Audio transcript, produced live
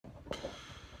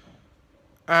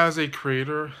As a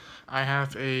creator, I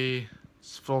have a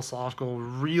philosophical,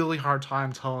 really hard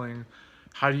time telling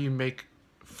how do you make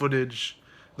footage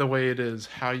the way it is,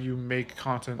 how you make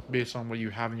content based on what you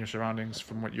have in your surroundings,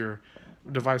 from what your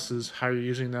devices, how you're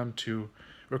using them to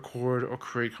record or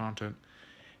create content.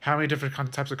 How many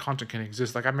different types of content can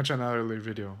exist? Like I mentioned in that earlier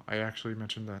video, I actually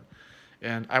mentioned that,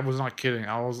 and I was not kidding.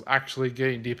 I was actually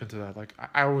getting deep into that. Like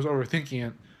I was overthinking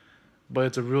it, but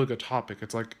it's a really good topic.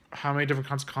 It's like how many different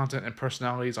kinds of content and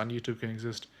personalities on YouTube can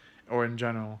exist, or in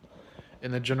general,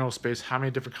 in the general space, how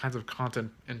many different kinds of content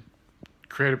and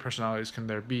creative personalities can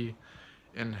there be,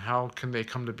 and how can they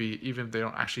come to be, even if they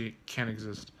don't actually can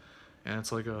exist. And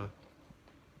it's like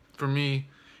for me,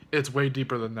 it's way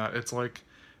deeper than that. It's like,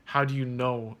 how do you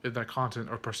know if that content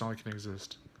or personality can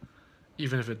exist?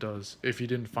 Even if it does, if you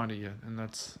didn't find it yet, and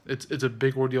it's a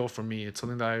big ordeal for me. It's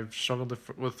something that I've struggled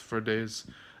with for days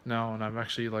now, and I'm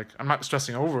actually like I'm not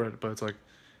stressing over it, but it's like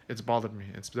it's bothered me.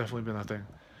 It's definitely been a thing,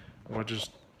 or just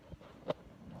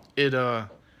it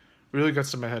really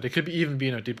gets to my head. It could be even be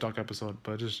in a deep talk episode,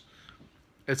 but just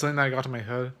it's something that got to my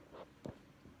head,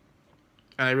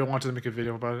 and I really wanted to make a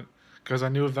video about it because I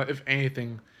knew that if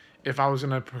anything, if I was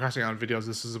gonna procrastinate on videos,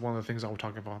 this is one of the things I would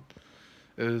talk about.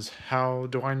 Is how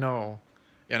do I know?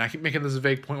 And I keep making this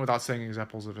vague point without saying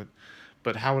examples of it.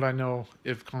 But how would I know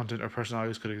if content or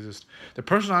personalities could exist? The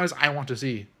personalities I want to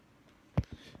see,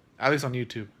 at least on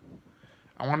YouTube,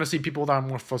 I want to see people that are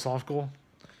more philosophical,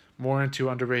 more into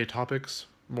underrated topics,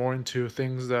 more into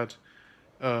things that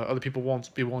other people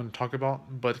won't be willing to talk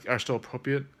about, but are still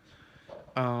appropriate.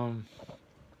 Um,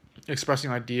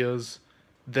 Expressing ideas,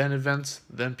 then events,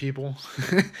 then people,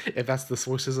 if that's the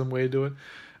Stoicism way to do it.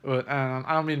 But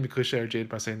I don't mean to be cliche or jaded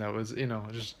by saying that. It was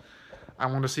just I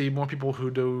want to see more people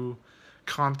who do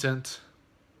content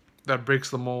that breaks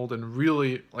the mold and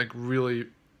really really,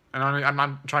 and I'm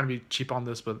not trying to be cheap on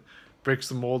this, but breaks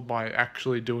the mold by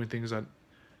actually doing things that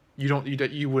that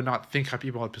you would not think have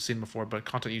people have seen before, but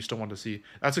content you still want to see.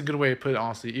 That's a good way to put it,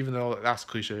 honestly. Even though that's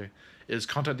cliche, is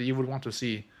content that you would want to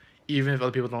see, even if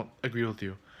other people don't agree with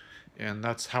you, and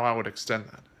that's how I would extend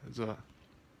that. Is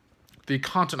the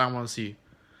content I want to see.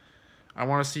 I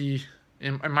want to see,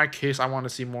 in my case, I want to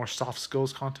see more soft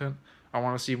skills content. I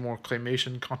want to see more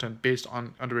claymation content based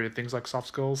on underrated things like soft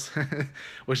skills,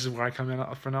 which is where I come in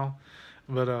for now.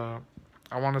 But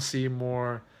I want to see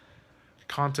more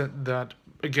content that,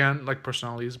 again, like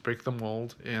personalities, break the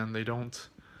mold and they don't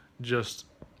just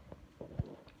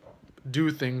do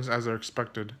things as they're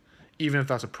expected, even if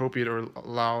that's appropriate or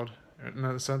allowed in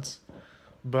a sense.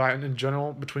 But in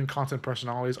general, between content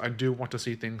personalities, I do want to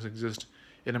see things exist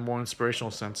in a more inspirational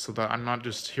sense, so that I'm not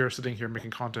just here sitting here making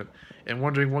content and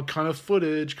wondering what kind of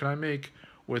footage can I make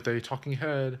with a talking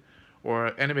head, or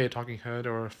an animated talking head,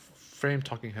 or a frame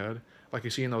talking head, like you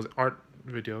see in those art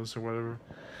videos or whatever,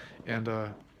 and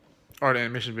art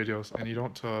animation videos, and you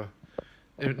don't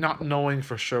not knowing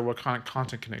for sure what kind of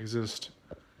content can exist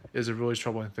is a really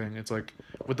troubling thing. It's like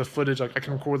with the footage, like I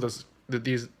can record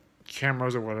these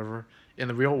cameras or whatever in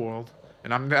the real world,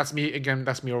 and that's me again.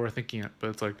 That's me overthinking it, but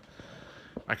it's like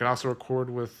I can also record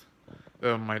with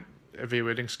my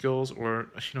evaluating skills, or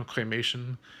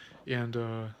claymation and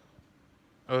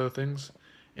other things.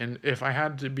 And if I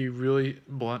had to be really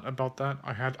blunt about that,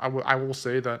 I will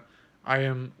say that I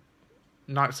am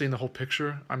not seeing the whole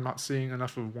picture. I'm not seeing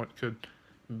enough of what could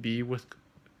be with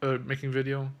making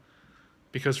video,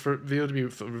 because for video to be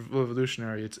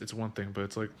revolutionary, it's one thing, but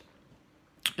it's like,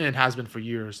 and it has been for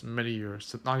years, many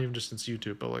years, not even just since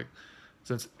YouTube, but like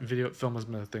since film has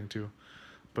been a thing too.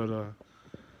 But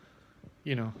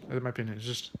in my opinion, it's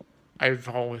just I've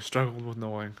always struggled with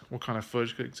knowing what kind of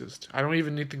footage could exist. I don't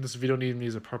even think this video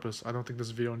needs a purpose. I don't think this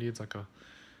video needs like a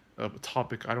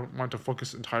topic. I don't want to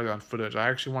focus entirely on footage. I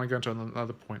actually want to get into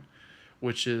another point,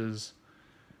 which is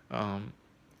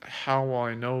how will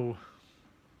I know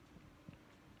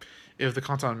if the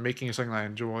content I'm making is something I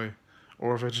enjoy,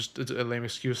 or if it's a lame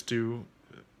excuse to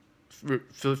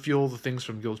feel the things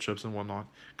from guilt trips and whatnot.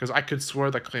 Because I could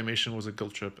swear that claymation was a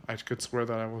guilt trip. I could swear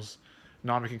that I was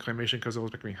not making claymation because it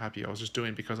was making me happy. I was just doing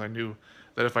it because I knew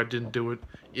that if I didn't do it,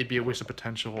 it'd be a waste of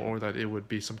potential, or that it would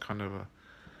be some kind of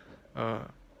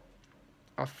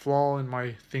a flaw in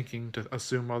my thinking to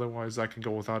assume otherwise I can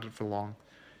go without it for long,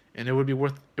 and it would be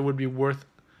worth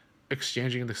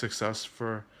exchanging the success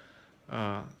for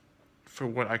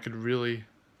what I could really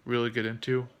get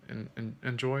into and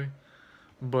enjoy.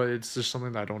 But it's just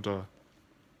something that I don't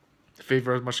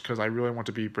favor as much, because I really want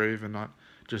to be brave and not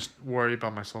just worry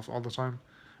about myself all the time.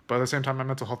 But at the same time, my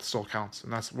mental health still counts,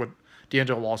 and that's what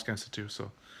D'Angelo Wallace gets into.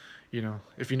 So, You know,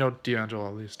 if you know D'Angelo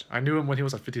at least. I knew him when he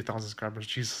was at 50,000 subscribers.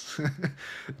 Jesus,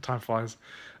 time flies.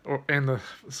 Or and the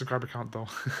subscriber count though.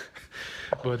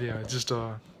 But yeah, just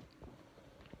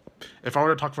if I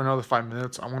were to talk for another 5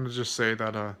 minutes, I want to just say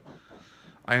that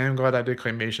I am glad I did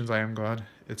claymations. I am glad.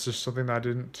 It's just something that I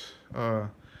didn't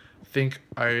think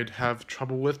I'd have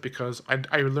trouble with because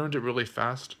I learned it really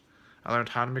fast. I learned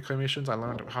how to make claymations. I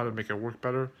learned how to make it work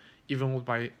better. Even with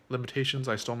my limitations,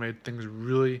 I still made things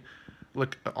really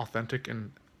look authentic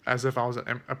and as if I was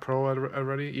a pro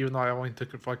already, even though I only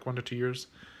took it for like 1 to 2 years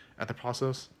at the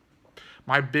process.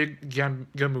 My big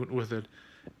gamut with it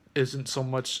isn't so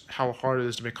much how hard it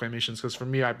is to make claymations, because for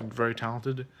me, I've been very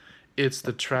talented. It's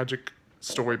the tragic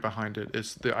story behind it.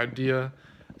 It's the idea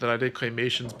that I did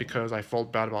claymations because I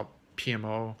felt bad about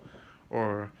PMO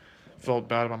or felt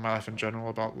bad about my life in general,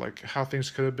 about like how things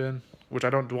could have been, which I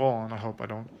don't dwell on. I hope I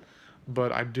don't.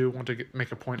 But I do want to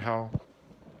make a point how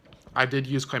I did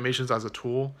use claymations as a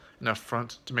tool and a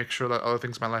front to make sure that other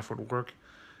things in my life would work.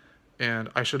 And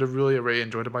I should have really already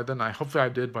enjoyed it by then. Hopefully I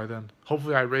did by then.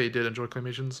 Hopefully I really did enjoy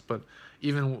claymations. But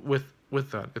even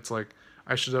with that, it's like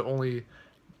I should have only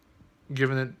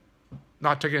given it,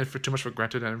 not taken it for too much for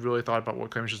granted, and really thought about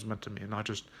what claymations meant to me, and not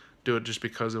just do it just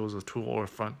because it was a tool or a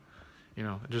front. You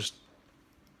know, it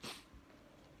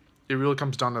really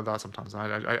comes down to that sometimes.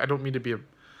 I don't mean to be a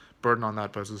burden on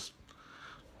that, but it's just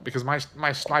because my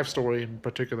life story in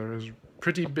particular is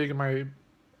pretty big in my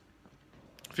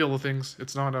field of things.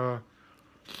 It's not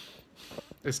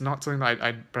something that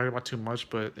I brag about too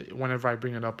much, but whenever I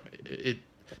bring it up, it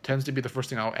tends to be the first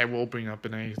thing I will bring up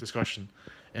in any discussion,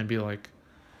 and be like,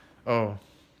 "Oh,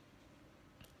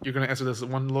 you're gonna answer this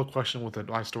one little question with a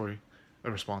life story,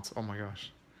 a response." Oh my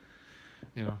gosh,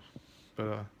 you know.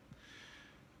 But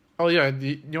oh yeah,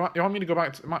 you want me to go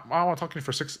back? I want to talk to you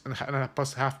for 6.5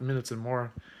 plus half minutes and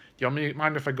more. Do you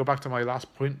mind if I go back to my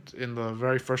last point in the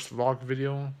very first vlog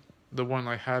video? The one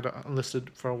I had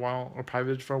unlisted for a while, or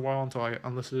privated for a while until I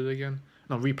unlisted it again.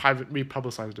 No,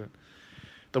 republicized it.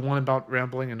 The one about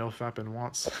rambling and nofap and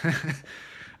wants.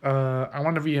 I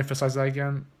want to re-emphasize that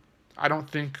again. I don't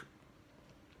think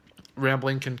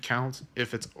rambling can count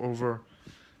if it's over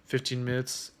 15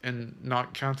 minutes and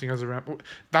not counting as a ramble.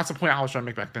 That's the point I was trying to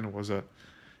make back then, was that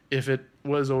if it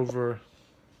was over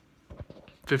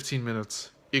 15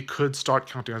 minutes, it could start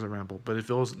counting as a ramble. But if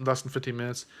it was less than 15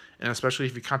 minutes, and especially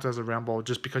if you count it as a ramble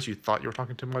just because you thought you were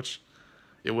talking too much,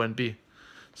 it wouldn't be.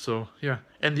 So yeah,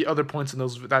 and the other points in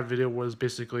that video was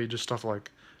basically just stuff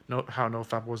like how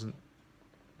nofap wasn't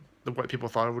what people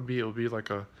thought it would be. It would be like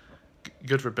a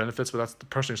good for benefits, but that's the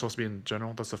person you're supposed to be in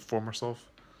general. That's the former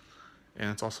self,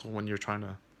 and it's also when you're trying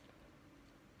to,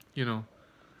 you know,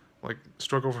 like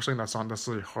struggle for something that's not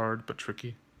necessarily hard but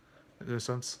tricky, in a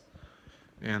sense.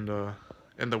 And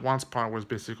the wants part was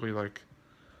basically like,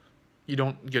 you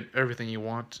don't get everything you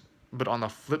want, but on the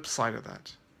flip side of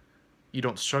that, you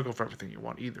don't struggle for everything you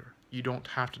want either. You don't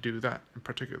have to do that in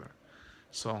particular.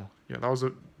 So yeah, that was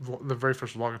the very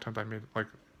first vlog attempt I made like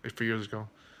a few years ago,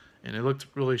 and it looked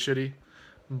really shitty,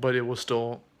 but it was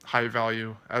still high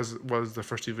value, as was the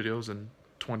first two videos in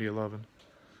 2011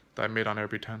 that I made on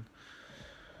Airbnb 10.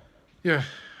 Yeah,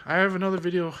 I have another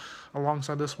video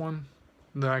alongside this one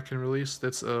that I can release.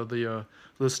 That's the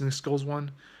listening skills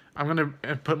one. I'm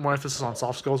gonna put more emphasis on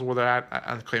soft skills, whether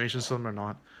at claymation system or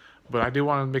not. But I do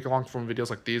want to make long form videos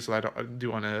like these that I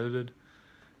do unedited,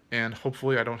 and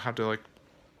hopefully I don't have to like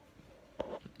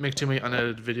make too many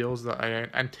unedited videos that I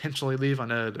intentionally leave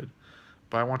unedited.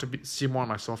 But I want to see more of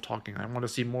myself talking. I want to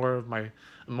see more of my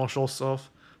emotional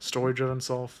self, story-driven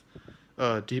self,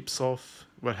 deep self,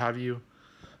 what have you.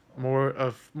 More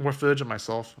footage of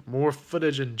myself, more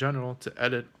footage in general to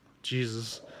edit.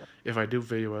 Jesus, if I do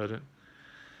video edit,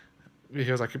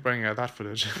 because I keep bringing out that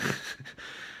footage.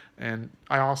 And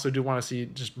I also do want to see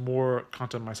just more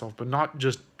content myself, but not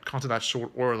just content that's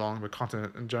short or long, but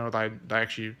content in general that I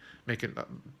actually make it,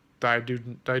 that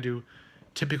I do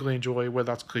typically enjoy, whether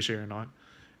that's cliche or not.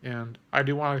 And I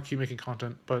do want to keep making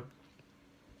content, but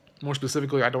more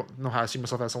specifically, I don't know how to see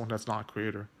myself as someone that's not a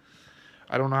creator.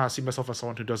 I don't know how to see myself as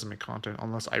someone who doesn't make content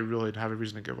unless I really have a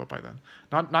reason to give up by then.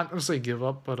 Not necessarily give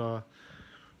up, but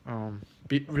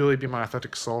really be my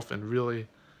authentic self and really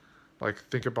like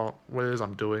think about what it is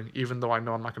I'm doing, even though I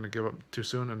know I'm not going to give up too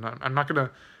soon, and I'm not going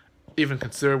to even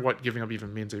consider what giving up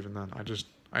even means even then.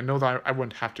 I know that I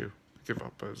wouldn't have to give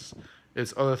up, but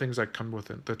it's other things that come with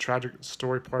it. The tragic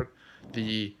story part,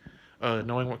 the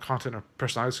knowing what content or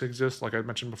personalities exist, like I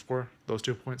mentioned before, those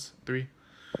 2 points, 3,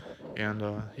 and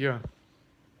yeah.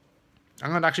 I'm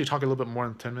going to actually talk a little bit more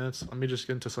in 10 minutes. Let me just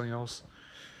get into something else.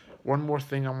 One more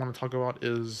thing I want to talk about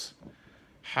is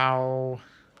how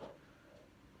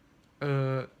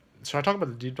Should I talk about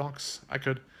the deep docs? I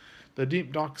could. The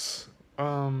deep docs,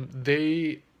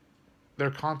 they their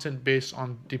content based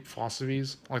on deep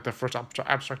philosophies, like the first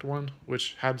abstract one,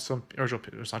 which had some original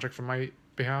soundtrack from my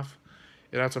behalf.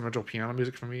 It had some original piano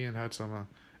music for me and had some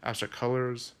abstract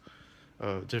colors,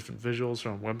 different visuals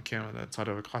from webcam and inside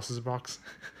of a classes box.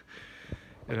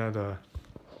 It had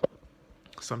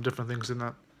some different things in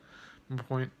that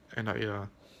point, and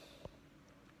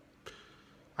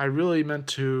I really meant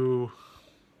to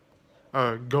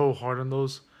go hard on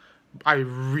those. I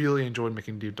really enjoyed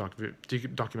making deep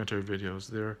documentary videos.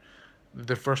 They're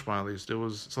the first one at least. It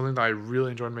was something that I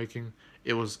really enjoyed making.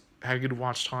 It was had a good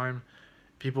watch time.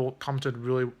 People commented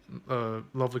really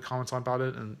lovely comments about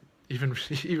it, and even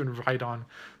even right on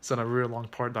sent a really long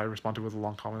part that I responded with a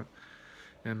long comment,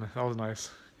 and that was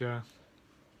nice. Yeah,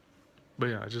 but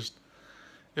yeah,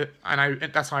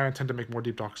 that's how I intend to make more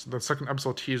deep docs. The second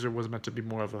episode teaser was meant to be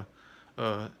more of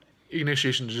a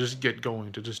initiation to just get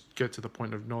going, to just get to the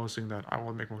point of noticing that I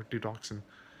want to make more deep docs, and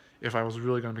if I was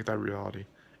really going to make that reality.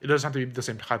 It doesn't have to be the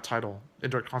same title,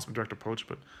 indirect concept, direct approach,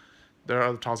 but there are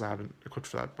other titles I haven't equipped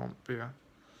for that moment. But yeah,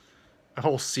 a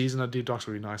whole season of deep docs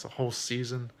would be nice. A whole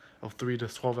season of 3 to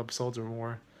 12 episodes or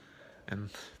more, and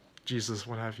Jesus,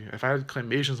 what have you. If I had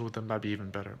claymations with them, that'd be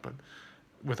even better. But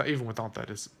even without that,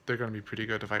 they're gonna be pretty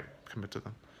good if I commit to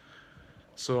them.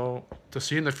 So to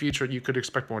see in the future, you could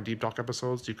expect more deep doc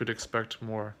episodes. You could expect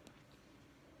more.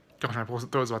 Gosh, I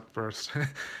posted those at first.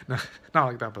 No, not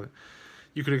like that, but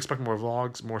you could expect more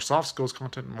vlogs, more soft skills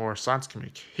content, more science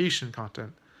communication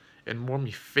content, and more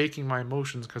me faking my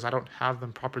emotions because I don't have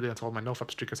them properly until my nofap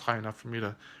streak is high enough for me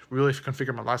to really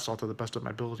configure my lifestyle to the best of my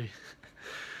ability.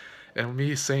 And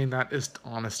me saying that is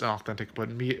honest and authentic, but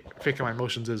me faking my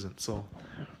emotions isn't. So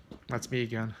that's me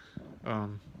again.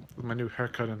 With my new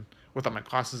haircut and without my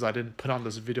glasses, I didn't put on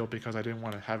this video because I didn't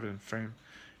want to have it in frame.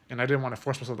 And I didn't want to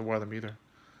force myself to wear them either.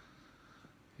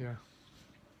 Yeah.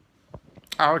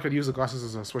 I could use the glasses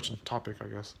as a switching topic, I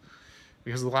guess.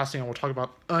 Because the last thing I will talk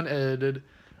about, unedited,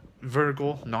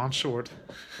 vertical, non-short,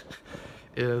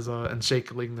 is and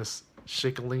shaking this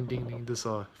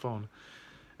phone,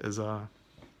 is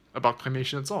about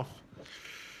claymation itself.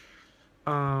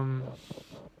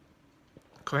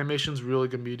 Claymation's really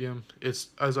good medium. It's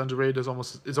as underrated as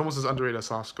it's almost as underrated as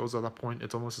soft skills at that point.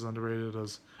 It's almost as underrated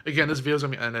as, again, this video's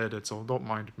gonna be unedited, so don't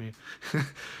mind me.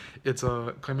 It's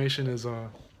claymation is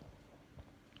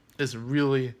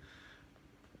really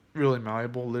really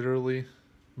malleable, literally.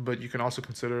 But you can also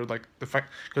consider like the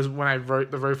fact, because when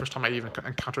the very first time I even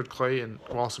encountered clay and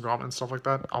Wallace and Gromit and stuff like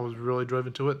that, I was really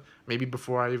driven to it. Maybe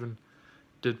before I even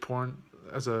did porn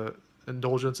as a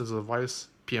indulgence, as a vice,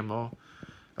 PMO,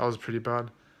 that was pretty bad.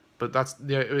 But that's,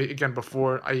 yeah, again,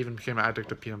 before I even became an addict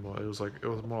to PMO, it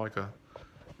was more like a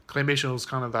claymation was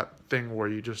kind of that thing where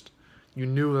you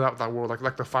knew that world,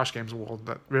 like the Flash games world,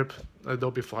 that rip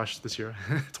Adobe Flash this year,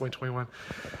 2021.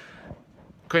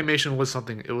 Claymation was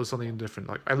something. It was something different.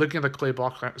 Like I looking at the clay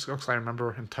blocks, I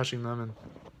remember and touching them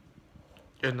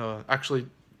and actually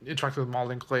interacting with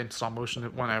modeling clay in stop motion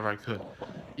whenever I could,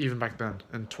 even back then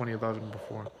in 2011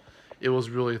 before. It was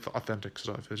really authentic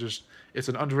stuff. It's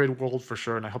an underrated world for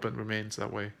sure, and I hope it remains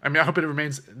that way. I mean, I hope it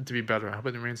remains to be better. I hope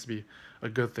it remains to be a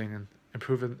good thing and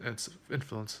improve its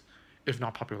influence, if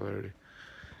not popularity.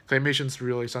 Claymation's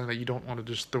really something that you don't want to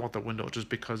just throw out the window just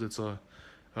because it's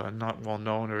not well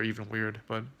known or even weird.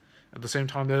 But at the same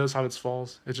time, that does have its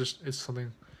flaws. It's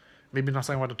something, maybe not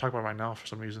something I want to talk about right now for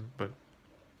some reason, but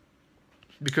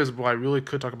because what I really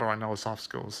could talk about right now is soft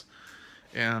skills,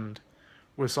 and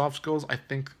with soft skills, I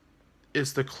think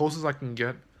it's the closest I can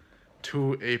get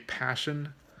to a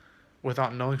passion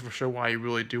without knowing for sure what I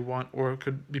really do want or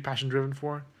could be passion driven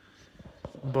for.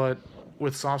 But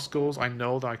with soft skills, I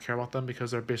know that I care about them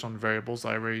because they're based on variables that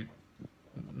I already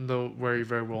know very,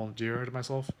 very well and dear to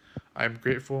myself. I am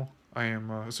grateful. I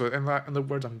am so in the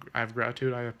words, I have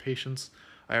gratitude. I have patience.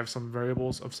 I have some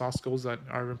variables of soft skills that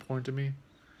are important to me,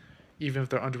 even if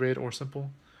they're underrated or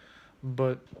simple.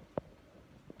 But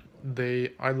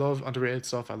I love underrated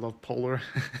stuff. I love Polar,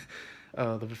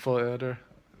 the full editor,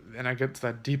 and I get to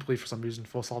that deeply for some reason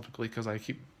philosophically because I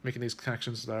keep making these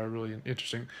connections that are really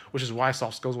interesting, which is why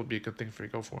soft skills would be a good thing for you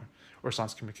to go for, or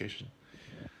science communication.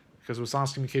 Because with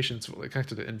science communication, it's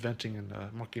connected to inventing and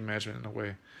marketing management in a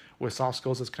way. With soft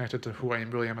skills, it's connected to who I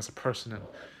really am as a person and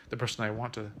the person I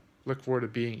want to look forward to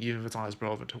being, even if it's not as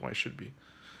relevant to who I should be.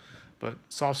 But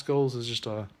soft skills is just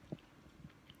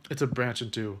it's a branch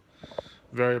into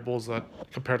variables that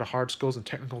compare to hard skills and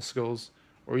technical skills,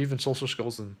 or even social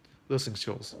skills and listening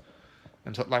skills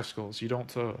and life skills. You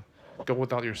don't go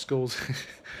without your skills.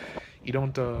 You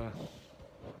don't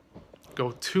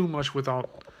go too much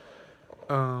without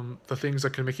the things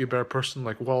that can make you a better person,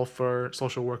 like welfare,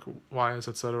 social work wise,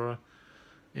 etc.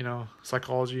 You know,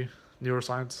 psychology,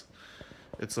 neuroscience.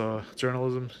 It's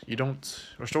journalism. You don't,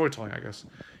 or storytelling, I guess.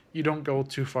 You don't go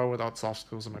too far without soft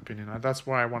skills, in my opinion. And that's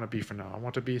where I want to be for now. I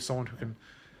want to be someone who can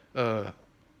uh,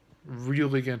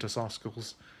 really get into soft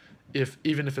skills, if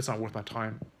even if it's not worth my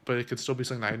time, but it could still be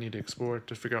something that I need to explore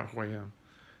to figure out who I am,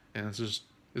 and it's just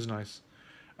is nice.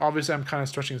 Obviously, I'm kind of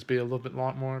stretching this video a little bit more,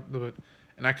 a little bit,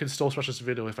 and I could still stretch this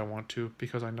video if I want to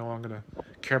because I know I'm gonna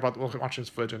care about watching this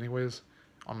footage anyways,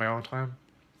 on my own time.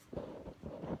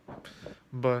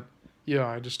 But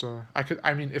yeah, I could.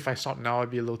 I mean, if I stop now,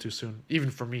 it'd be a little too soon,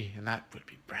 even for me, and that would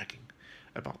be bragging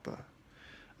about the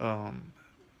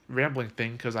rambling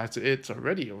thing because it's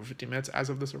already over 50 minutes as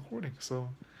of this recording. So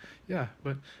yeah,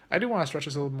 but I do want to stretch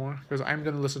this a little more because I'm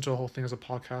gonna listen to the whole thing as a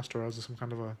podcast or as some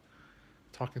kind of a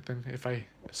talking thing.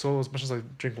 So as much as I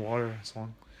drink water, as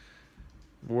long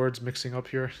words mixing up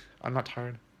here, I'm not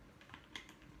tired.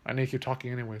 I need to keep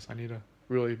talking anyways. I need to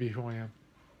really be who I am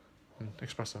and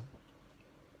express that.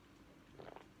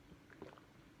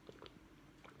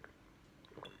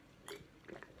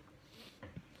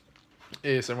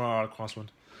 ASMR crosswind.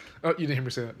 Oh, you didn't hear me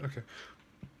say that. Okay.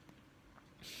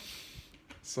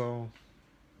 So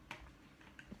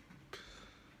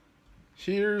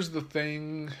here's the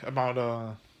thing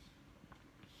about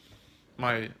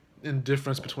my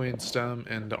indifference between STEM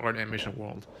and the art animation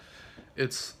world.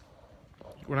 It's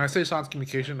when I say science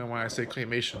communication and when I say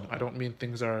claymation, I don't mean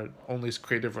things that are only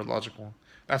creative or logical.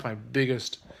 That's my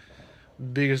biggest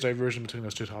diversion between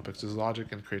those two topics is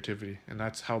logic and creativity, and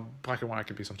that's how black and white I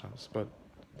can be sometimes. But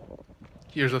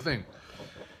here's the thing: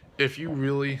 if you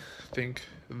really think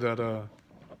that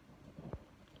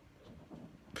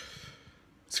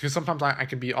because sometimes I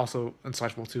can be also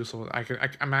insightful too. So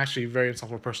I'm actually a very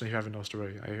insightful person if you haven't noticed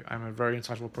already. I'm a very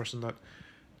insightful person that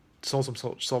sells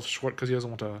himself short because he doesn't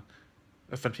want to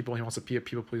offend people. He wants to be a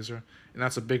people pleaser, and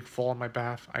that's a big fall on my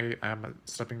behalf. I am a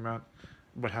stepping mat,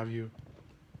 what have you.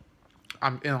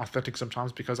 I'm inauthentic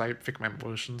sometimes because I fake my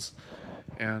emotions,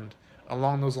 and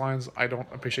along those lines, I don't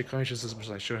appreciate clinicians as much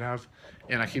as I should have,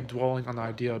 and I keep dwelling on the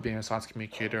idea of being a science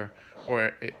communicator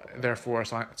or therefore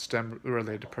a STEM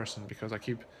related person because I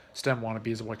keep STEM wannabes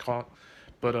is what I call it.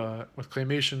 But with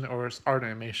claymation or art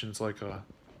animation, it's like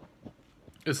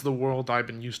it's the world I've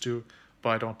been used to, but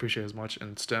I don't appreciate as much,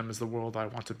 and STEM is the world I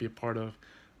want to be a part of,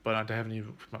 but I haven't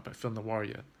even put my foot in the water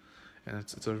yet, and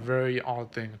it's a very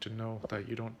odd thing to know that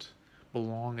you don't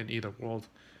belong in either world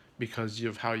because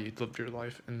of how you lived your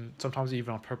life, and sometimes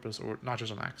even on purpose or not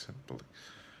just an accident. But like,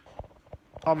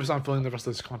 obviously, I'm filling the rest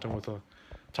of this content with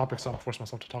topics I'm forcing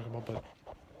myself to talk about, but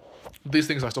these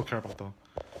things I still care about though.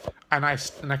 And I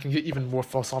can get even more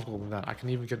philosophical than that. I can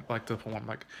even get like to the point where I'm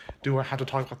like, do I have to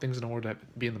talk about things in order to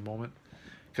be in the moment?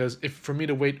 Because if for me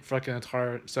to wait for like an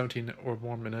entire 17 or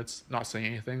more minutes not saying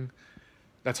anything,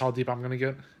 that's how deep I'm gonna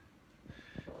get.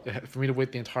 For me to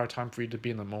wait the entire time for you to be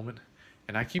in the moment,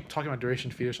 and I keep talking about duration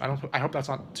fears. I hope that's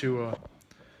not too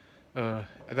I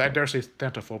dare say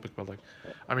thanatophobic, but like,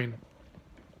 I mean,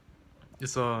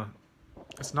 it's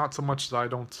it's not so much that I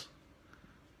don't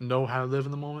know how to live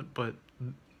in the moment, but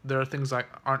there are things that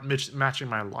aren't matching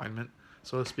my alignment,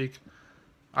 so to speak.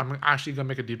 I'm actually gonna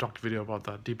make a deep talk video about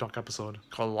that deep talk episode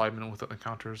called alignment with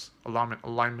encounters,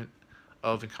 alignment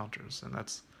of encounters, and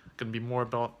that's gonna be more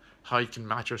about how you can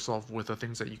match yourself with the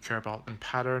things that you care about in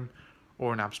pattern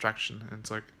or in abstraction. And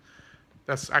it's like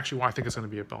that's actually what I think it's gonna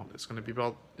be about. It's gonna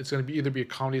be either be a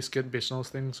comedy skit based on those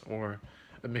things or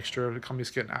a mixture of a comedy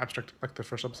skit and abstract like the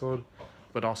first episode,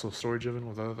 but also story driven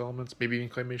with other elements. Maybe even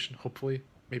claymation, hopefully,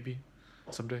 maybe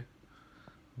someday.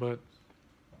 But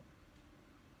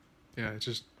yeah, it's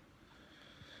just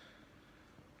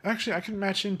actually I can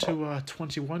match into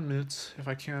 21 minutes if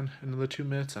I can, another 2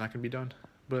 minutes, and I can be done.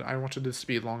 But I wanted this to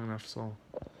be long enough, so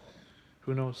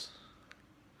who knows?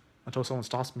 Until someone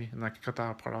stops me and I can cut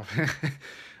that part off.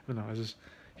 But no,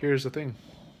 here's the thing.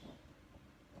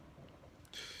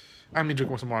 I need to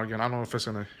drink some more again. I don't know if it's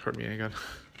gonna hurt me again.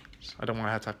 I don't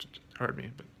want to have to hurt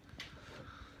me, but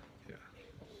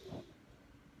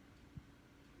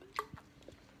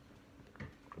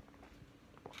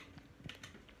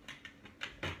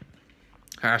yeah.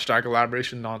 Hashtag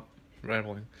elaboration, not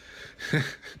rambling.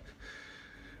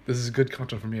 This is good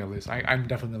content for me, at least. I'm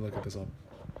definitely gonna look at this up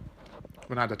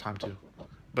when I have the time to.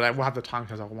 But I will have the time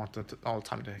because I want all the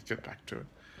time to get back to it.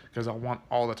 Because I want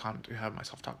all the time to have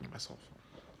myself talking to myself.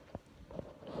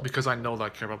 Because I know that I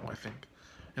care about what I think.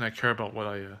 And I care about what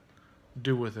I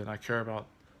do with it. I care about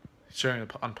sharing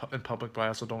it in public, but I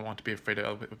also don't want to be afraid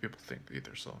of what people think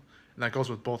either. So, and that goes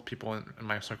with both people in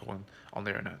my circle and on the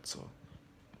internet. So,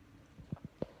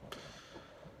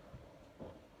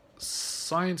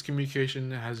 Science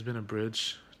communication has been a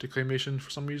bridge to claymation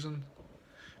for some reason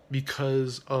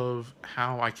because of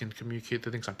how I can communicate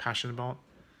the things I'm passionate about,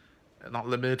 not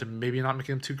limited to maybe not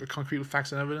making them too concrete with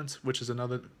facts and evidence, which is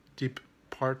another deep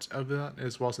part of that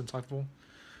as well as insightful.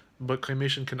 But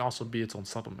claymation can also be its own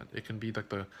supplement. It can be like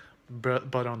the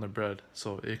butter on the bread,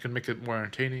 so it can make it more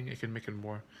entertaining. It can make it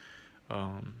more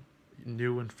um,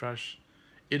 new and fresh.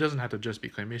 It doesn't have to just be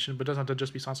claymation, but it doesn't have to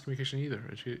just be science communication either.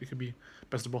 It could be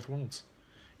best of both worlds.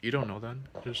 You don't know then.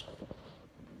 Just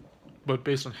but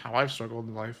based on how I've struggled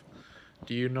in life,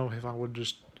 do you know if I would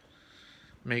just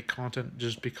make content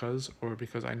just because, or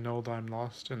because I know that I'm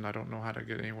lost and I don't know how to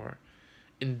get anywhere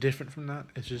indifferent from that?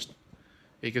 It's just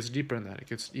it gets deeper than that. It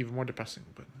gets even more depressing.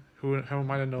 But how am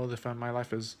I to know if my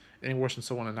life is any worse than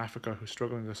someone in Africa who's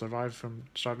struggling to survive from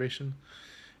starvation?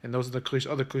 And those are the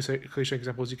other cliche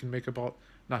examples you can make about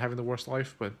not having the worst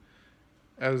life. But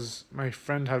as my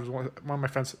friend has one of my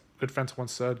friends, good friends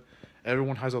once said,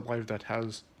 everyone has a life that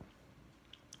has,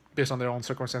 based on their own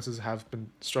circumstances, have been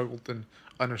struggled in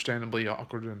understandably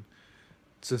awkward and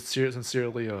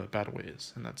sincerely bad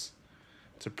ways, and that's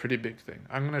it's a pretty big thing.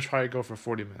 I'm gonna try to go for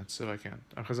 40 minutes if I can,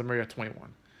 because I'm already at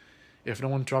 21. If no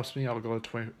one drops me, I'll go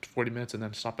to 40 minutes and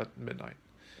then stop at midnight.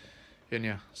 And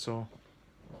yeah, so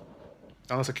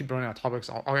unless I keep running out of topics,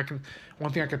 I can.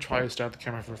 One thing I can try is start the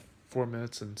camera for 4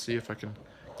 minutes and see if I can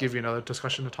give you another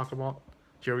discussion to talk about.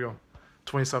 Here we go,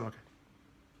 27. Okay.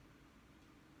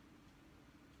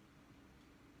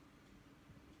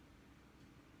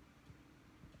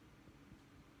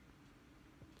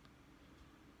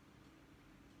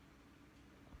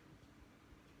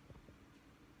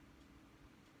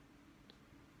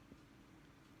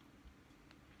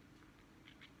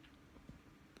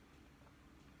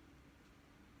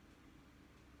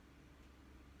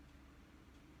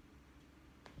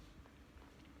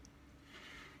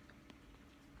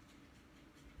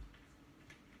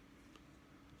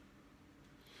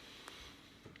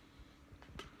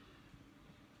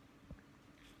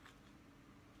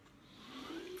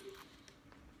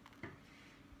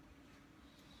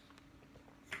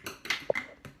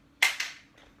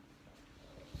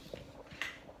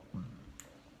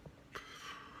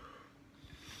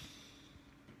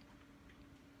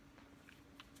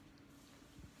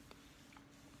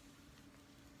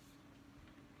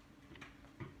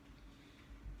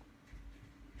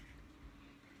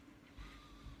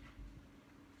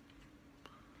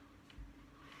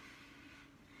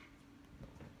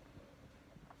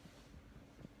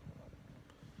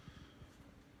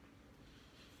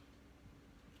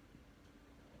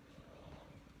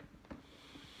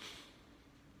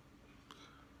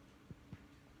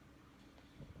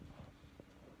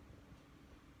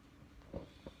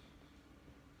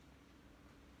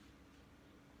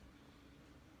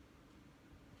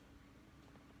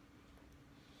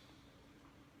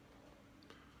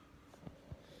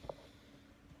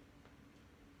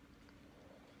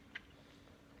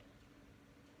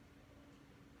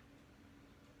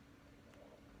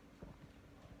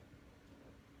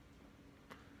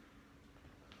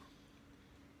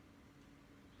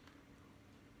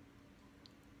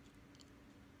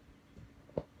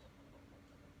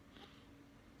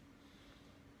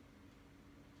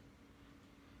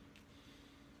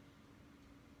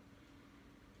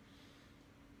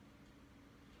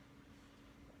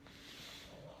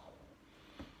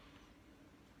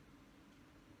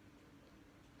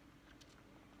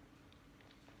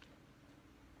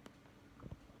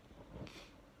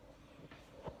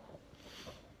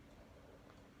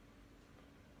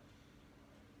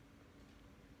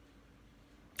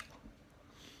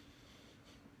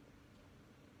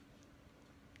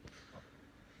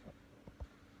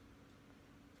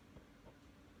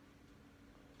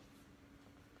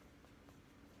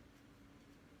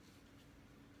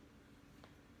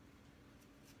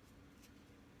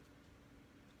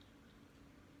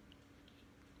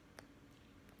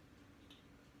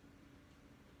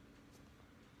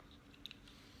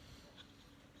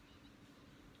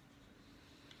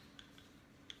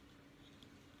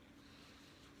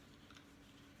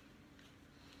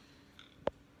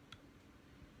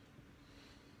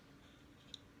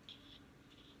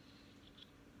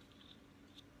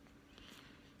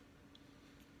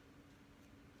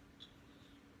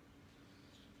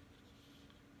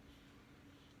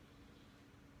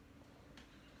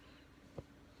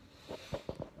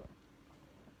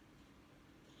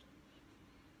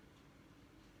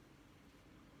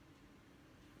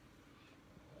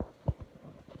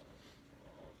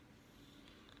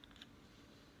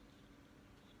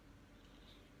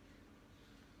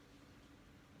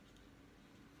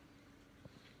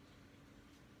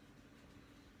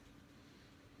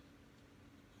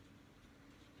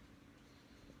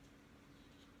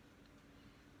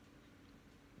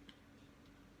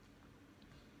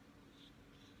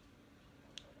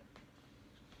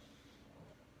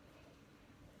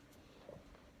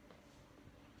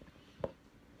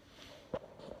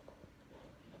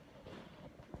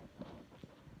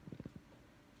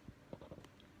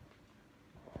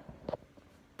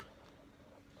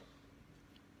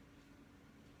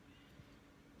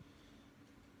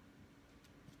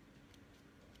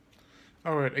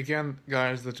 Alright, again,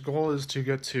 guys, the goal is to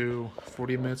get to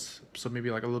 40 minutes, so maybe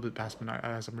like a little bit past midnight,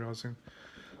 as I'm realizing,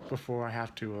 before I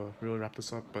have to really wrap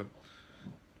this up. But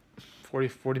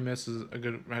 40 minutes is a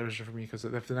good measure for me, because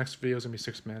if the next video is going to be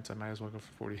 6 minutes, I might as well go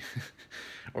for 40.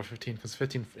 Or 15, because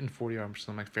 15 and 40 are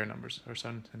some like fair numbers, or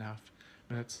 7.5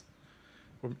 minutes,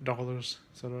 or dollars,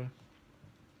 etc.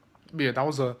 But yeah, that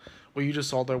was what you just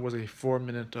saw there was a 4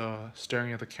 minute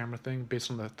staring at the camera thing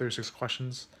based on the 36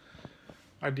 questions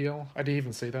ideal. I didn't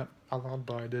even say that out loud,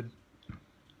 but I did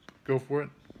go for it.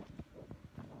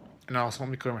 And also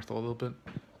let me clear my throat a little bit.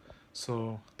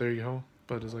 So there you go.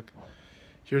 But it's like,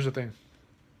 here's the thing.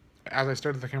 As I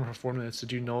started the camera for 4 minutes,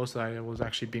 did you notice that I was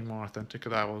actually being more authentic?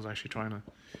 That I was actually trying to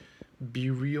be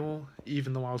real,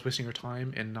 even though I was wasting your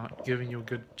time and not giving you a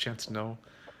good chance to know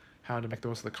how to make the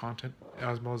most of the content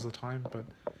as well as the time. But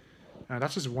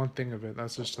that's just one thing of it.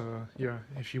 That's just yeah.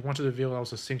 If you wanted a video that was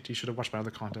succinct, you should have watched my other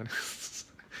content,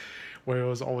 where it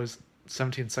was always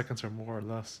 17 seconds or more or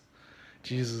less.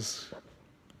 Jesus.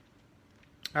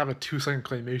 I have a 2 second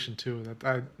claymation too. That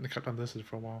I kept on this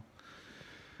for a while.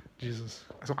 Jesus.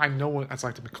 So I know what it's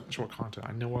like to make short content.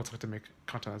 I know what it's like to make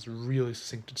content that's really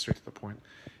succinct and straight to the point,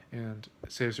 and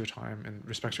it saves your time and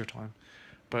respects your time.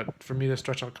 But for me to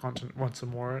stretch out content once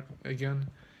more again,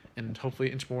 and hopefully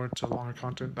inch more into longer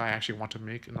content that I actually want to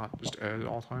make and not just edit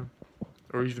all the time,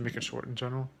 or even make it short in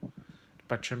general,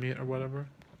 by trimming it or whatever,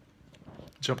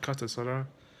 jump cuts, etc.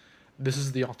 This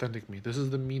is the authentic me. This is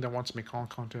the me that wants to make all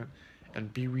content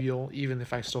and be real, even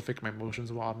if I still fake my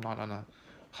emotions while I'm not on a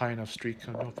high enough streak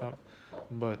kind of that.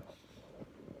 But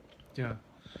yeah,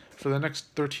 for the next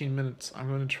 13 minutes, I'm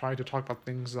going to try to talk about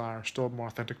things that are still more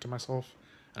authentic to myself.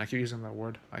 And I keep using that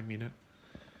word, I mean it.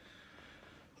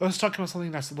 Let's talk about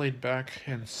something that's laid back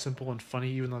and simple and funny,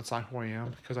 even though it's not who I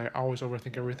am, because I always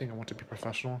overthink everything. I want to be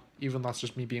professional, even though that's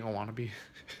just me being a wannabe.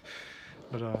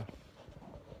 But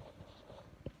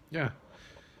yeah.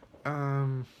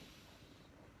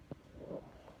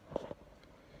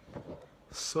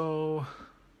 So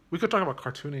we could talk about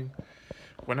cartooning.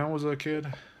 When I was a kid,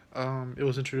 it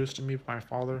was introduced to me by my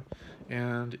father,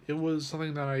 and it was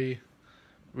something that I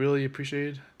really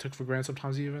appreciated, took for granted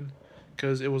sometimes even,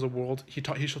 because it was a world he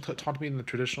taught me in the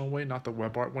traditional way, not the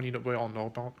web art one we all know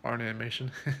about, art and animation.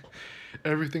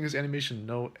 Everything is animation.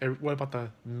 No, what about the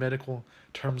medical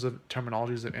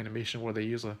terminologies of animation where they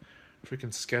use a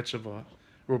freaking sketch of a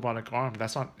robotic arm?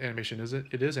 That's not animation, is it?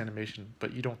 It is animation,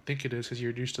 but you don't think it is because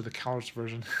you're used to the colored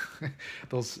version.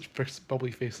 Those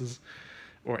bubbly faces,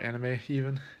 or anime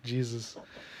even. Jesus,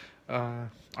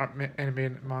 anime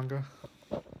and manga.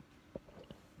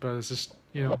 But it's just,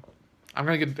 I'm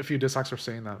gonna get a few dislikes for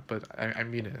saying that, but I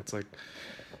mean it. It's like,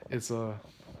 it's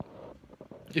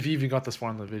if you even got this far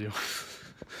in the video.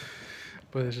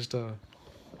 But it's just I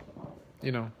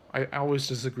always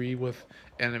disagree with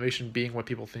animation being what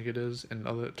people think it is in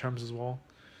other terms as well.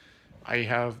 I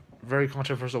have very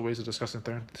controversial ways of discussing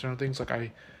certain things. Like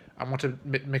I want to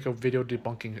make a video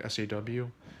debunking SJW,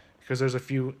 because there's a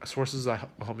few sources that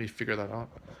help me figure that out.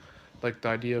 Like the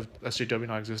idea of SJW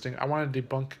not existing. I want to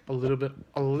debunk a little bit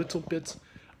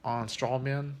on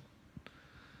strawman,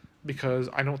 because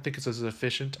I don't think it's as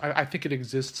efficient. I think it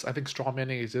exists. I think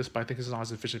strawmanning exists, but I think it's not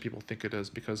as efficient as people think it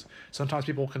is, because sometimes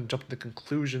people can jump to the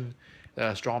conclusion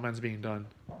that a strawman's being done,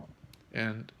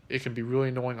 and it can be really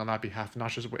annoying on that behalf, not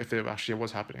just if it actually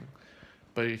was happening,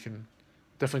 but it can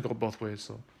definitely go both ways.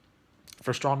 So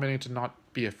for strawmanning to not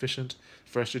be efficient,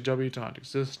 for SJW to not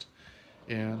exist,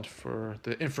 and for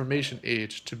the information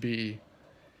age to be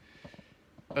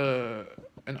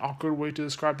an awkward way to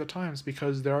describe the times,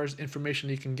 because there is information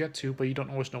you can get to, but you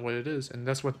don't always know what it is, and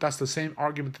that's the same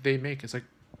argument that they make. It's like,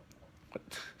 what?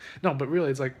 No, but really,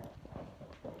 it's like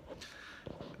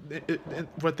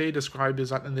what they describe is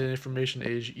that in the information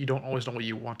age, you don't always know what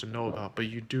you want to know about, but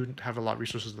you do have a lot of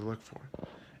resources to look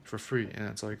for free, and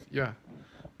it's like, yeah,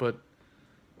 but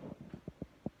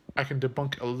I can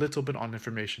debunk a little bit on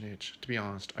information age. To be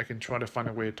honest, I can try to find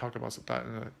a way to talk about that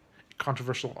in a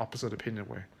controversial opposite opinion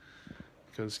way,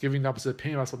 because giving the opposite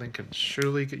opinion about something can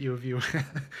surely get you a view,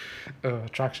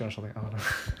 traction or something. I don't know.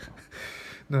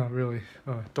 No, really.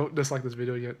 Don't dislike this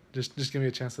video yet. Just give me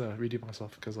a chance to redeem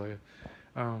myself, because I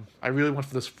really went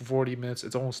for this 40 minutes.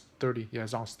 It's almost 30. Yeah,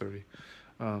 it's almost 30.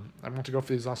 I want to go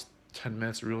for these last 10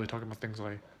 minutes really talking about things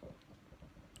I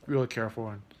really care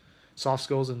for, and soft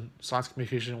skills and science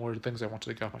communication were the things I wanted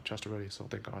to get off my chest already, so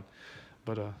thank God.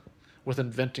 But with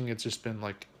inventing, it's just been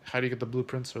like, how do you get the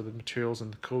blueprints or the materials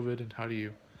and the COVID, and how do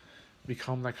you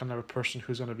become that kind of a person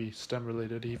who's going to be STEM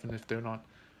related, even if they're not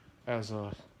as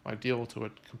ideal to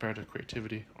it compared to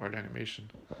creativity or animation.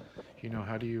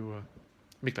 How do you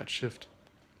make that shift?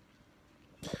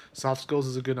 Soft skills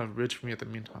is a good enough bridge for me at the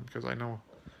meantime because I know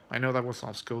that with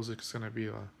soft skills it's gonna be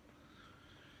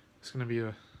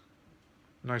a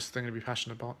nice thing to be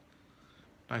passionate about.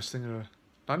 Nice thing to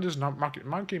not just not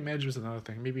marketing management is another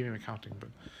thing, maybe even accounting, but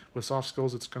with soft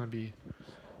skills it's gonna be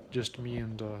just me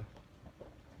and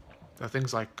the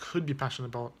things I could be passionate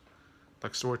about,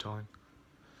 like storytelling,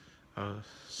 uh,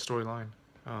 storyline,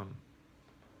 um,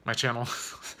 my channel.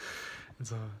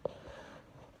 it's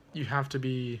you have to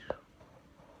be.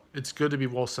 It's good to be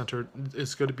well centered.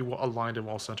 It's good to be well aligned and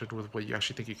well centered with what you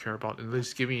actually think you care about, and at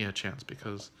least giving you a chance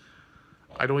because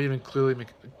I don't even clearly make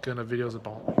good enough videos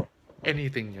about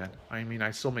anything yet. I mean,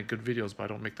 I still make good videos, but I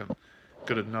don't make them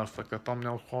good enough. Like the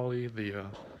thumbnail quality, the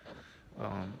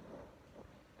um,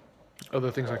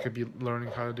 other things I could be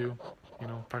learning how to do,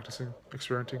 practicing,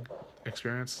 experimenting,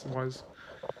 experience-wise.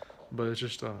 But it's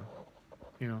just,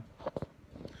 you know,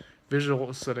 visual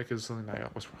aesthetic is something that I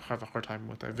always have a hard time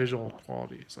with. That visual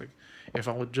quality. It's like if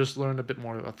I would just learn a bit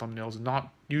more about thumbnails and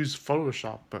not use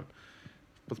Photoshop, but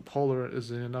with Polar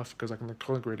isn't enough because I can learn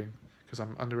color grading because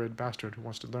I'm an underrated bastard who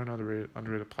wants to learn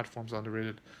underrated platforms,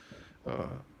 underrated uh,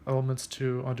 elements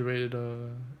to underrated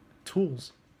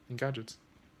tools and gadgets.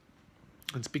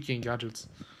 And speaking of gadgets,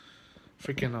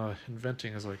 freaking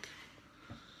inventing is like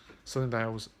something that I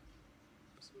was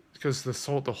because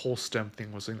the whole STEM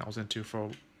thing was something I was into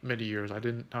for many years. I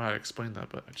didn't know how to explain that,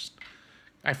 but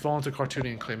I fell into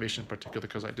cartooning and claymation in particular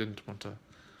because I didn't want to.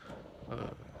 Uh,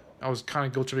 I was kind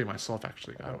of guilt tripping myself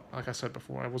actually. Like I said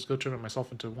before, I was guilt tripping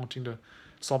myself into wanting to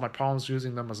solve my problems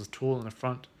using them as a tool in the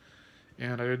front,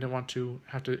 and I didn't want to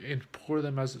have to import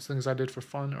them as things I did for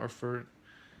fun or for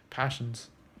passions.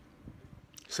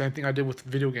 Same thing I did with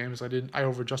video games. I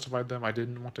over justified them. I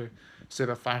didn't want to say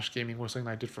that flash gaming was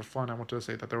something I did for fun. I wanted to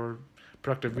say that there were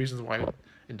productive reasons why I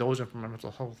indulged in for my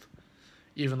mental health.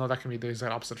 Even though that can be the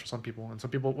exact opposite for some people. And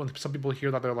when some people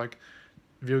hear that, they're like,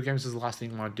 video games is the last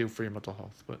thing you want to do for your mental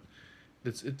health. But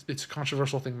it's a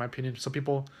controversial thing in my opinion. Some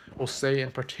people will say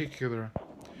in particular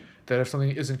that if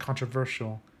something isn't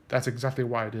controversial, that's exactly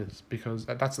why it is. Because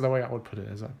that's the way I would put it,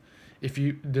 is that if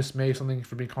you dismay something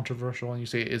for being controversial and you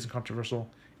say it isn't controversial,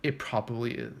 it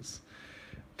probably is.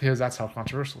 Because that's how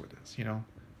controversial it is,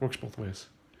 Works both ways.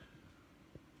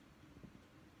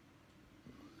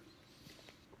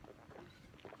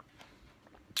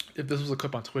 If this was a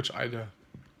clip on Twitch,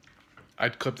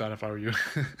 I'd clip that if I were you.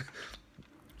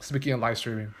 Speaking of live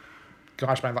streaming,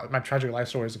 gosh, my tragic life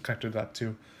story is connected to that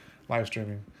too, live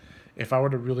streaming. If I were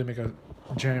to really make a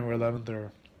January 11th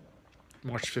or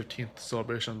March 15th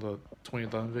celebration of the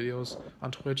 2011 videos on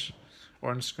Twitch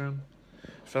or Instagram,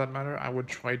 for that matter, I would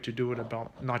try to do it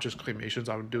about not just claymations.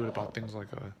 I would do it about things like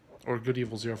or Good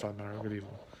Evil Zero for that matter, or Good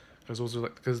Evil, because those are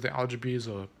because the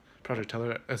algebras, Project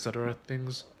Teller, etc.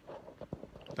 things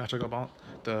that I talk about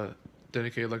the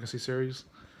dedicated legacy series,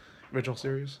 original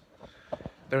series.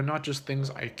 They're not just things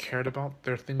I cared about.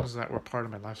 They're things that were part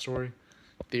of my life story.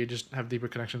 They just have deeper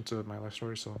connection to my life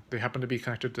story, so they happen to be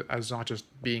connected to, as not just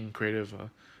being creative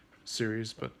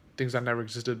series, but things that never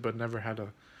existed but never had to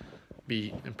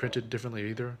be imprinted differently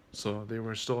either. So they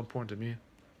were still important to me.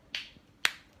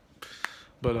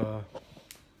 But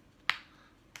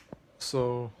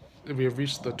so we have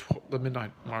reached the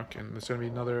midnight mark, and it's gonna be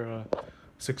another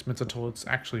 6 minutes until it's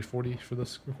actually 40 for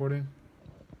this recording.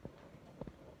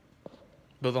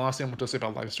 But the last thing I want to say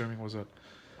about live streaming was that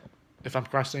if I'm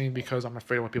procrastinating because I'm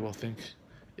afraid of what people think,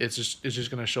 it's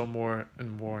just gonna show more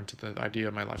and more into the idea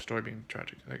of my life story being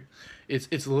tragic. Like,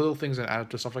 it's little things that add up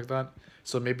to stuff like that.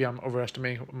 So maybe I'm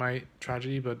overestimating my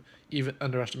tragedy, but even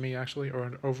underestimating actually,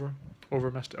 or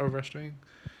overestimating.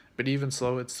 But even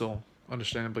so, it's still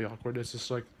understandably awkward. It's just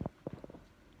like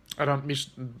I don't.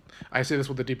 I say this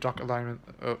with the deep talk alignment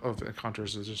of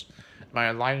encounters. Is just my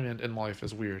alignment in life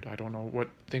is weird. I don't know what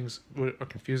things are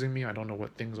confusing me. I don't know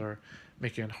what things are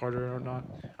making it harder or not.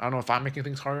 I don't know if I'm making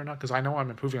things harder or not, because I know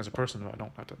I'm improving as a person, but I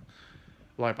don't have to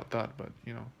lie about that. But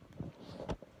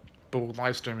but with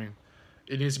live streaming,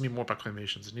 it needs to be more about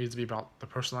claimations. It needs to be about the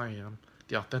person I am,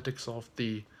 the authentic self,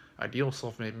 the ideal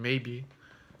self, maybe,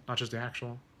 not just the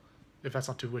actual. If that's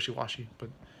not too wishy-washy, but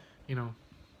you know,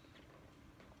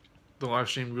 the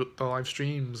live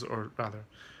streams, or rather,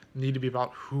 need to be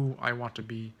about who I want to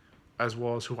be, as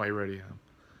well as who I already am.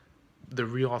 The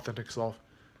real authentic self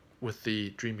with the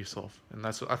dreamy self, and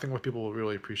that's I think what people will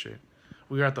really appreciate.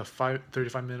 We are at the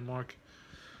 35-minute mark.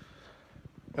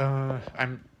 I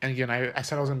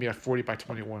said I was gonna be at 40 by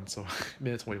 21, so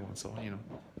minute 21. So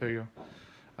there you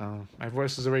go. My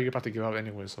voice is already about to give out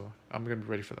anyway, so I'm gonna be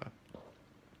ready for that.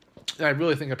 And I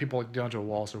really think that people like DeAndre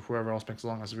Walls or whoever else makes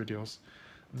long ass videos,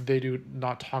 they do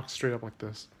not talk straight up like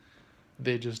this.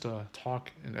 They just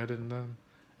talk and edit them,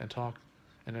 and talk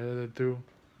and edit it through.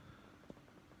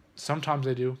 Sometimes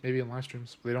they do, maybe in live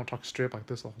streams, but they don't talk straight up like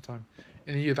this the whole time.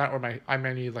 And either that or I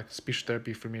may need like speech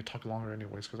therapy for me to talk longer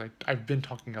anyways, because I've been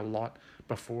talking a lot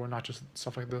before, not just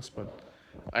stuff like this, but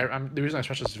the reason I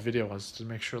stretched this video was to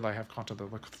make sure that I have content to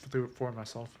look through for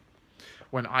myself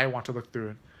when I want to look through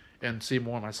it and see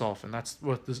more myself, and that's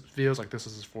what this videos like this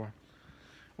is for.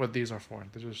 What these are for.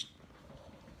 They're just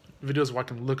videos where I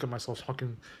can look at myself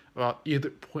talking about either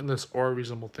pointless or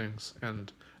reasonable things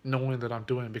and knowing that I'm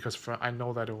doing it because I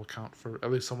know that it will count for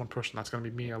at least one person. That's going to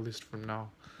be me, at least from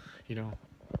now, you know.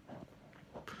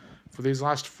 For these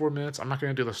last 4 minutes, I'm not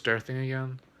going to do the stare thing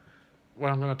again.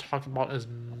 What I'm going to talk about is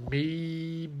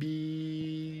maybe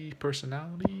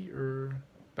personality, or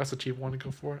that's the cheap one to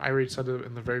go for. I already said it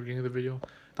in the very beginning of the video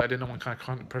that I didn't know what kind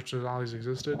of personalities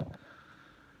existed.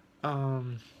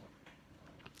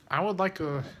 I would like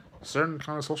a certain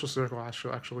kind of social circle,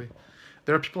 actually.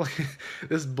 There are people like,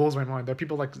 this blows my mind. There are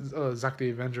people like Zach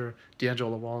the Avenger,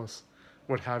 D'Angelo Wallace,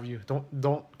 what have you.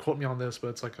 Don't quote me on this, but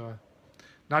it's like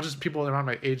not just people around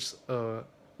my age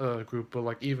group, but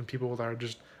like even people that are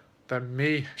just, that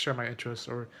may share my interests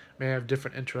or may have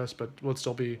different interests, but would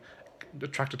still be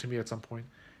attracted to me at some point,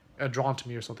 drawn to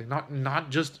me or something. Not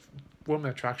just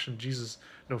woman attraction. Jesus,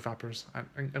 no fappers.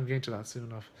 I'm getting to that soon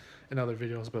enough in other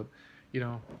videos, but you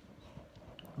know.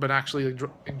 But actually,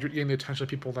 like, getting the attention of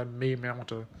people that may want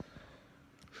to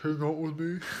hang out with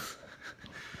me.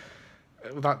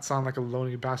 That sound like a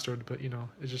lonely bastard, but you know,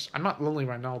 it's just, I'm not lonely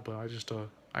right now, but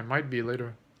I might be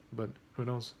later, but who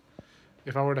knows.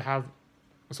 If I were to have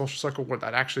a social circle where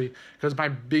that actually, because my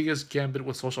biggest gambit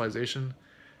with socialization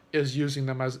is using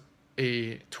them as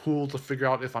a tool to figure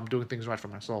out if I'm doing things right for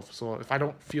myself. So if I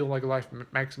don't feel like life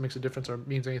makes a difference or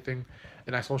means anything,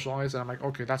 and I socialize, and I'm like,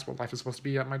 okay, that's what life is supposed to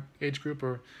be at my age group,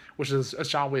 or which is a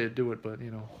shallow way to do it, but you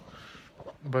know.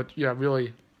 But yeah,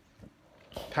 really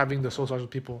having to socialize with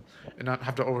people and not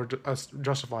have to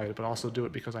justify it, but also do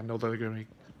it because I know that there are going to be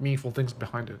meaningful things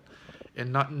behind it,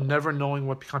 and never knowing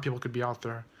what kind of people could be out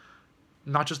there,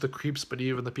 not just the creeps, but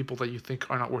even the people that you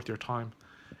think are not worth your time.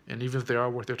 And even if they are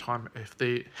worth your time, if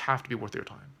they have to be worth your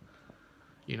time,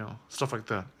 you know, stuff like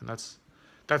that. And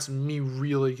that's me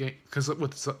really getting, because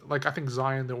with like I think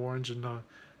Zion the Orange and where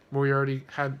we already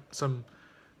had some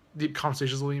deep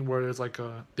conversations where it's like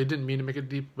they didn't mean to make it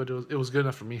deep, but it was good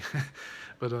enough for me.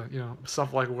 But you know,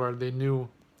 stuff like where they knew,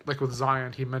 like with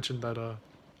Zion, he mentioned that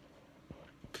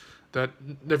that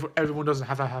everyone doesn't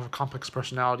have to have a complex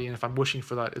personality, and if I'm wishing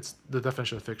for that, it's the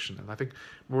definition of fiction. And I think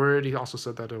Mority also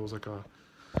said that it was like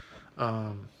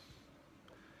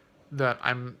that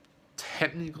I'm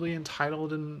technically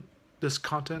entitled in this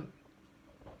content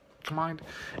combined.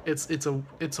 It's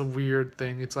a weird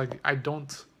thing. It's like I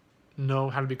don't know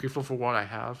how to be grateful for what I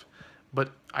have,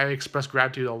 but I express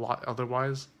gratitude a lot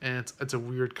otherwise, and it's a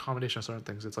weird combination of certain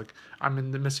things. It's like I'm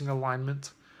in the missing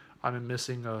alignment, I'm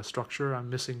missing structure, I'm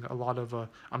missing a lot of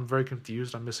I'm very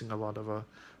confused, I'm missing a lot of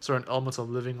certain elements of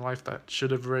living life that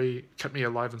should have really kept me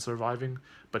alive and surviving,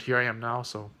 but here I am now,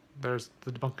 so there's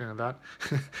the debunking of that.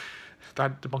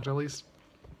 That debunked at least.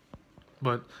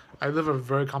 But I live a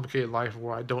very complicated life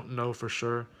where I don't know for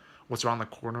sure what's around the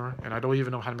corner, and I don't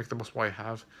even know how to make the most of what I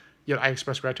have. Yet I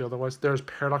express gratitude otherwise. There's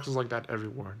paradoxes like that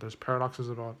everywhere. There's paradoxes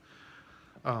about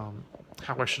how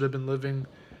I should have been living,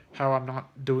 how I'm not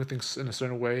doing things in a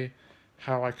certain way,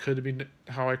 how I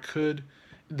could.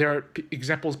 There are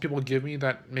examples people give me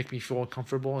that make me feel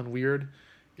uncomfortable and weird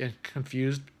and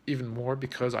confused even more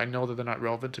because I know that they're not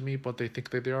relevant to me, but they think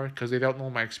that they are because they don't know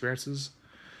my experiences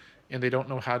and they don't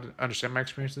know how to understand my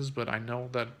experiences. But I know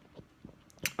that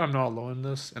I'm not alone in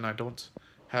this, and I don't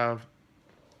have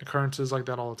occurrences like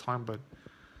that all the time. But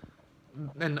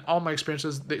and all my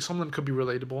experiences, some of them could be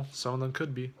relatable, some of them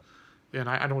could be, and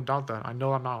I don't doubt that. I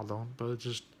know I'm not alone,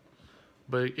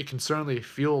 but it can certainly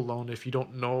feel alone if you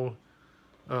don't know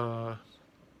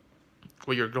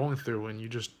what you're going through, and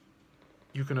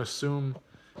you can assume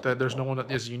that there's no one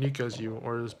that is unique as you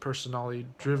or is personality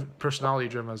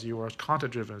driven as you or is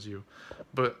content driven as you.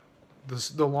 But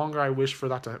the longer I wish for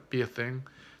that to be a thing,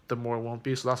 the more it won't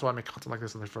be. So that's why I make content like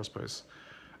this in the first place.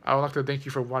 I would like to thank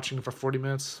you for watching for 40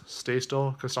 minutes. Stay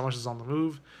still, because so much is on the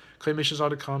move. Claymations are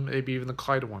to come, maybe even the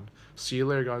Clyde one. See you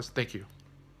later, guys. Thank you.